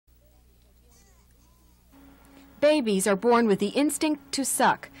Babies are born with the instinct to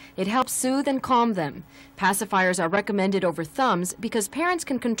suck. It helps soothe and calm them. Pacifiers are recommended over thumbs because parents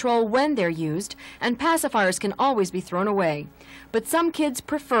can control when they're used, and pacifiers can always be thrown away. But some kids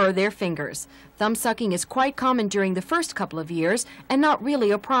prefer their fingers. Thumb sucking is quite common during the first couple of years and not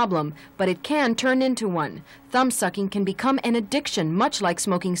really a problem, but it can turn into one. Thumb sucking can become an addiction, much like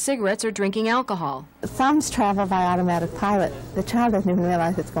smoking cigarettes or drinking alcohol. Thumbs travel by automatic pilot. The child doesn't even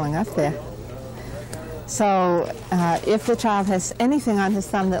realize it's going up there. So if the child has anything on his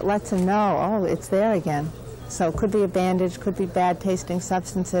thumb that lets him know, oh, it's there again. So it could be a bandage, could be bad tasting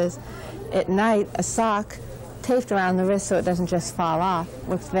substances. At night, a sock taped around the wrist so it doesn't just fall off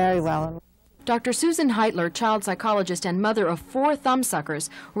works very well. Dr. Susan Heitler, child psychologist and mother of 4 thumbsuckers,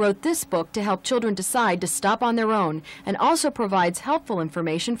 wrote this book to help children decide to stop on their own, and also provides helpful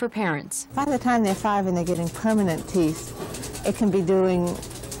information for parents. By the time they're 5 and they're getting permanent teeth, it can be doing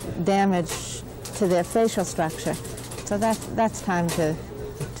damage to their facial structure. So that's time to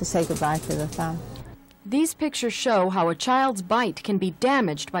say goodbye to the thumb. These pictures show how a child's bite can be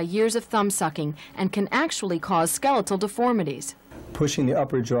damaged by years of thumb sucking and can actually cause skeletal deformities. Pushing the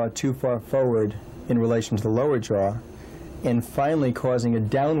upper jaw too far forward in relation to the lower jaw, and finally causing a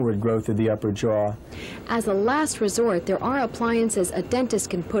downward growth of the upper jaw. As a last resort, there are appliances a dentist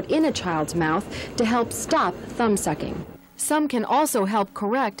can put in a child's mouth to help stop thumb sucking. Some can also help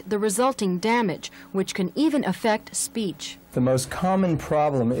correct the resulting damage, which can even affect speech. The most common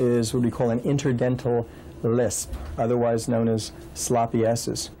problem is what we call an interdental lisp, otherwise known as sloppy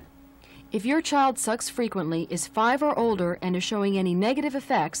S's. If your child sucks frequently, is 5 or older, and is showing any negative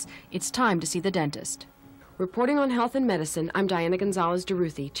effects, it's time to see the dentist. Reporting on Health and Medicine, I'm Diana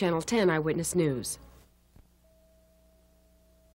Gonzalez-DeRuthi, Channel 10 Eyewitness News.